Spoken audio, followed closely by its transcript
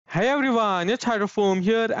Hey everyone, it's Hydrofoam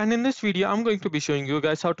here, and in this video I'm going to be showing you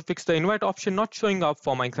guys how to fix the invite option not showing up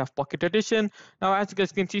for Minecraft Pocket Edition. Now as you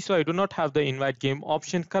guys can see, so I do not have the invite game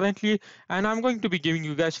option currently, and I'm going to be giving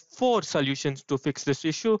you guys 4 solutions to fix this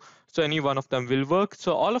issue. So any one of them will work.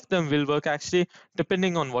 So all of them will work actually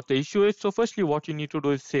depending on what the issue is. So firstly what you need to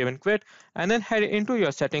do is save and quit, and then head into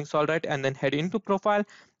your settings, alright, and then head into profile.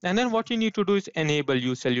 And then what you need to do is enable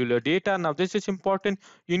use cellular data. Now this is important,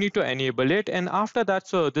 you need to enable it. And after that,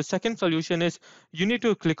 so the second solution is you need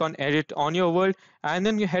to click on edit on your world, and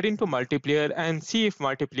then you head into multiplayer and see if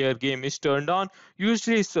multiplayer game is turned on.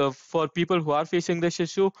 Usually so for people who are facing this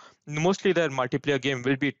issue, mostly their multiplayer game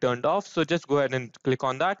will be turned off, so just go ahead and click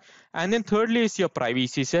on that. And then thirdly is your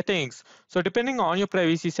privacy settings. So depending on your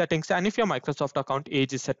privacy settings, and if your Microsoft account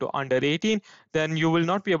age is set to under 18, then you will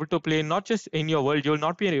not be able to play not just in your world, you will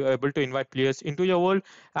not be able to invite players into your world,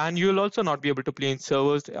 and you will also not be able to play in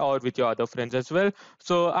servers or with your other friends as well.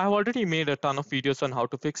 So I've already made a ton of videos on how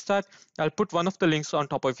to fix that. I'll put one of the links on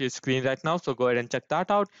top of your screen right now, so go ahead and check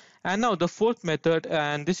that out. And now the fourth method,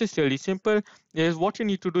 and this is really simple, is what you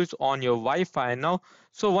need to do is on your Wi-Fi. Now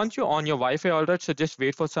so once you're on your Wi-Fi, all right, so just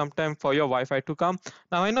wait for some time for your Wi-Fi to come.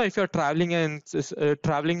 Now I know if you're traveling and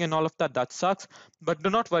traveling and all of that, that sucks, but do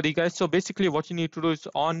not worry guys. So basically what you need to do is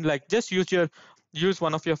on, like, just use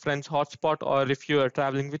one of your friends hotspot, or if you are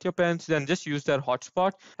traveling with your parents, then just use their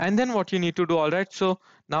hotspot. And then what you need to do, all right, so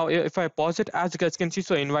now if I pause it, as you guys can see,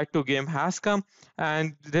 so invite to game has come,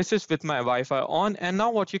 and this is with my Wi-Fi on. And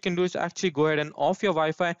now what you can do is actually go ahead and off your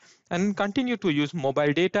Wi-Fi and continue to use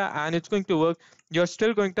mobile data, and it's going to work. You're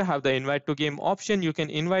still going to have the invite to game option. You can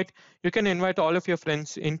invite all of your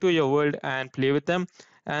friends into your world and play with them.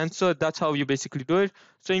 And so that's how you basically do it.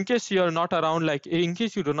 So in case you're not around, like in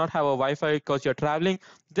case you do not have a Wi-Fi because you're traveling,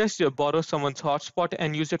 just borrow someone's hotspot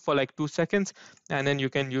and use it for like 2 seconds, and then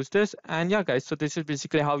you can use this. And yeah guys, so this is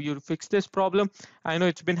basically how you fix this problem. I know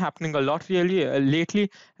it's been happening a lot really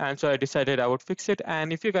lately, and so I decided I would fix it.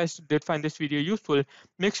 And if you guys did find this video useful,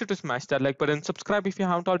 make sure to smash that like button, subscribe if you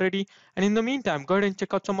haven't already, and in the meantime go ahead and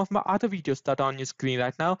check out some of my other videos that are on your screen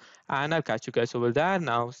right now, and I'll catch you guys over there.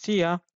 Now see ya.